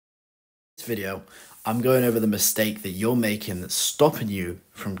This video, I'm going over the mistake that you're making that's stopping you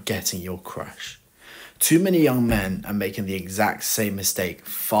from getting your crush. Too many young men are making the exact same mistake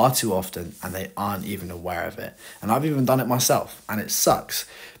far too often and they aren't even aware of it. And I've even done it myself and it sucks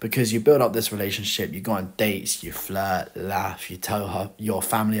because you build up this relationship, you go on dates, you flirt, laugh, you tell her your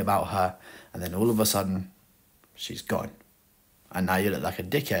family about her, and then all of a sudden she's gone. And now you look like a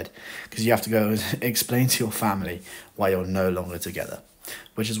dickhead because you have to go and explain to your family why you're no longer together.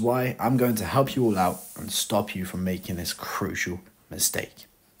 Which is why I'm going to help you all out and stop you from making this crucial mistake.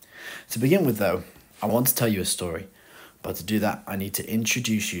 To begin with though, I want to tell you a story, but to do that I need to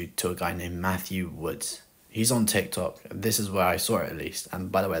introduce you to a guy named Matthew Woods. He's on TikTok, and this is where I saw it at least,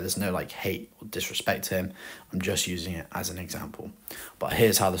 and by the way there's no hate or disrespect to him, I'm just using it as an example. But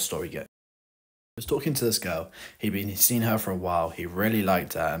here's how the story goes. I was talking to this girl, he'd seen her for a while, he really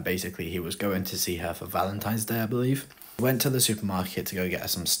liked her, and basically he was going to see her for Valentine's Day, I believe. He went to the supermarket to go get her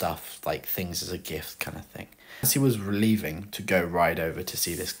some stuff, like things as a gift kind of thing. As he was leaving to go ride over to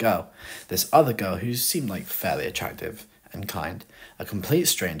see this girl, this other girl who seemed like fairly attractive and kind, a complete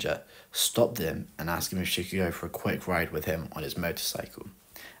stranger, stopped him and asked him if she could go for a quick ride with him on his motorcycle.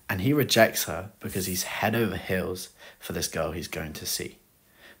 And he rejects her because he's head over heels for this girl he's going to see.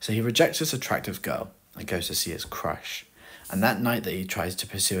 So he rejects this attractive girl and goes to see his crush. And that night that he tries to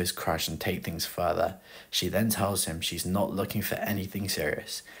pursue his crush and take things further, she then tells him she's not looking for anything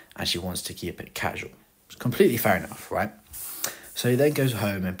serious and she wants to keep it casual. It's completely fair enough, right? So he then goes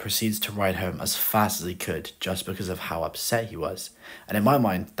home and proceeds to ride home as fast as he could just because of how upset he was. And in my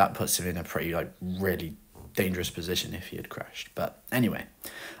mind, that puts him in a pretty really dangerous position if he had crashed. But anyway,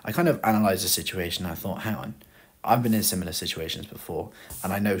 I kind of analysed the situation and I thought, hang on. I've been in similar situations before,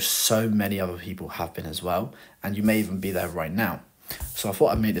 and I know so many other people have been as well, and you may even be there right now. So I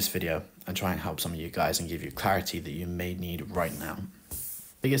thought I'd make this video and try and help some of you guys and give you clarity that you may need right now. The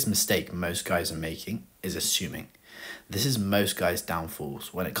biggest mistake most guys are making is assuming. This is most guys'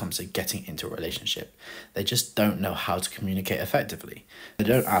 downfalls when it comes to getting into a relationship. They just don't know how to communicate effectively. They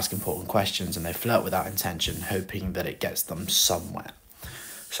don't ask important questions and they flirt without intention, hoping that it gets them somewhere.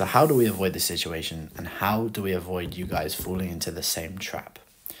 So how do we avoid this situation, and how do we avoid you guys falling into the same trap?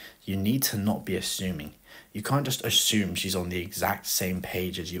 You need to not be assuming. You can't just assume she's on the exact same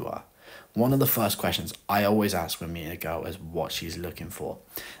page as you are. One of the first questions I always ask when meeting a girl is what she's looking for.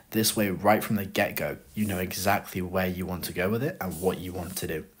 This way, right from the get-go, you know exactly where you want to go with it and what you want to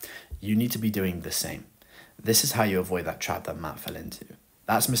do. You need to be doing the same. This is how you avoid that trap that Matt fell into.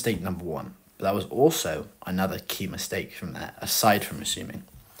 That's mistake number one. But that was also another key mistake from there, aside from assuming.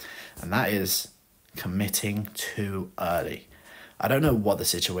 And that is committing too early. I don't know what the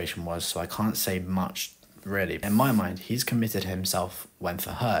situation was, so I can't say much really. In my mind, he's committed himself when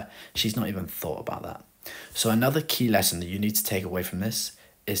for her, she's not even thought about that. So another key lesson that you need to take away from this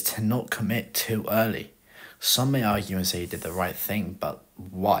is to not commit too early. Some may argue and say he did the right thing, but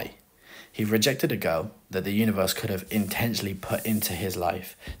why? He rejected a girl that the universe could have intentionally put into his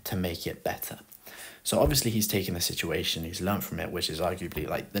life to make it better. So obviously he's taken the situation, he's learned from it, which is arguably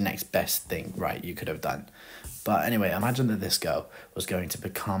the next best thing, right, you could have done. But anyway, imagine that this girl was going to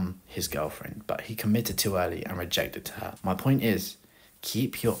become his girlfriend, but he committed too early and rejected her. My point is,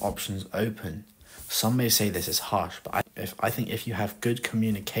 keep your options open. Some may say this is harsh, but I think if you have good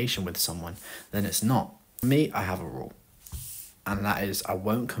communication with someone, then it's not. For me, I have a rule. And that is, I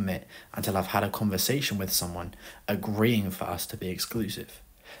won't commit until I've had a conversation with someone agreeing for us to be exclusive.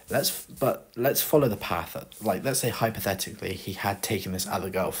 Let's follow the path. Let's say hypothetically he had taken this other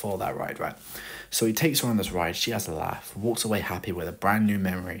girl for that ride, right? So he takes her on this ride, she has a laugh, walks away happy with a brand new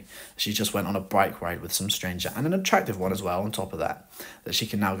memory. She just went on a bike ride with some stranger, and an attractive one as well on top of that she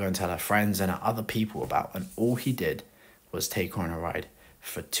can now go and tell her friends and her other people about, and all he did was take her on a ride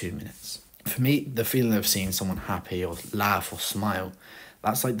for 2 minutes. For me, the feeling of seeing someone happy or laugh or smile,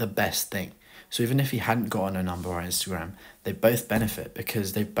 that's the best thing. So even if he hadn't gotten a number on Instagram, they both benefit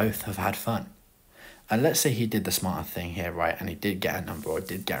because they both have had fun. And let's say he did the smarter thing here, right, and he did get a number or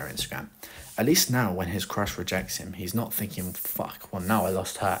did get her Instagram. At least now when his crush rejects him, he's not thinking, fuck, well now I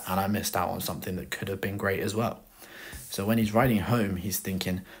lost her and I missed out on something that could have been great as well. So when he's riding home, he's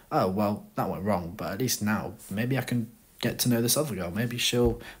thinking, oh, well, that went wrong, but at least now maybe I can get to know this other girl. Maybe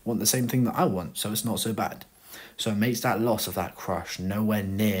she'll want the same thing that I want, so it's not so bad. So it makes that loss of that crush nowhere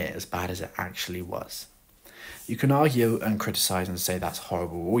near as bad as it actually was. You can argue and criticize and say that's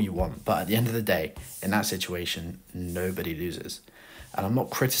horrible all you want, but at the end of the day, in that situation, nobody loses. And I'm not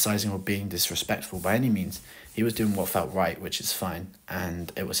criticizing or being disrespectful by any means. He was doing what felt right, which is fine,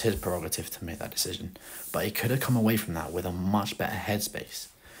 and it was his prerogative to make that decision. But he could have come away from that with a much better headspace.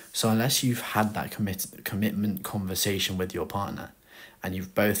 So unless you've had that commitment conversation with your partner, and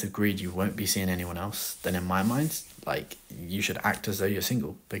you've both agreed you won't be seeing anyone else, then in my mind, like, you should act as though you're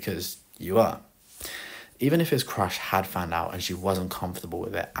single, because you are. Even if his crush had found out and she wasn't comfortable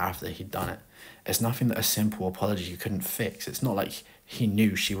with it after he'd done it, it's nothing that a simple apology you couldn't fix. It's not like he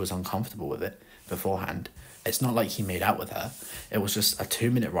knew she was uncomfortable with it beforehand. It's not like he made out with her. It was just a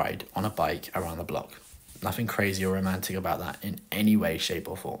 2-minute ride on a bike around the block. Nothing crazy or romantic about that in any way, shape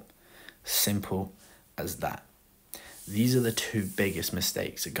or form. Simple as that. These are the two biggest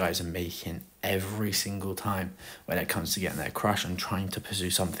mistakes that guys are making every single time when it comes to getting their crush and trying to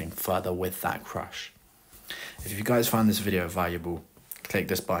pursue something further with that crush. If you guys found this video valuable, click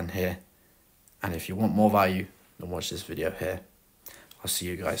this button here. And if you want more value, then watch this video here. I'll see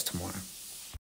you guys tomorrow.